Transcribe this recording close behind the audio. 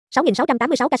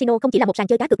6686 Casino không chỉ là một sàn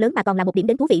chơi cá cược lớn mà còn là một điểm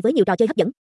đến thú vị với nhiều trò chơi hấp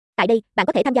dẫn. Tại đây, bạn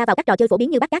có thể tham gia vào các trò chơi phổ biến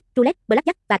như bát cát, roulette,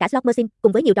 blackjack và cả slot machine,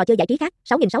 cùng với nhiều trò chơi giải trí khác.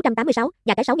 6686,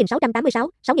 nhà cái 6686,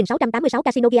 6686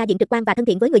 Casino Gia diện trực quan và thân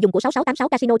thiện với người dùng của 6686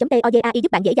 Casino.today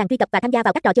giúp bạn dễ dàng truy cập và tham gia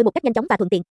vào các trò chơi một cách nhanh chóng và thuận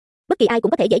tiện. Bất kỳ ai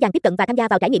cũng có thể dễ dàng tiếp cận và tham gia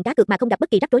vào trải nghiệm cá cược mà không gặp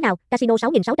bất kỳ rắc rối nào. Casino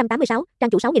 6686, trang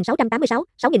chủ 6686,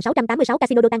 6686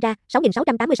 Casino Đô Tan ra.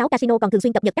 6686 Casino còn thường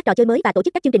xuyên cập nhật các trò chơi mới và tổ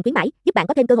chức các chương trình khuyến mãi, giúp bạn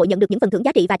có thêm cơ hội nhận được những phần thưởng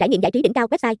giá trị và trải nghiệm giải trí đỉnh cao.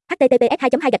 Website: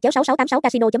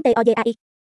 https://2.2/6686casino.today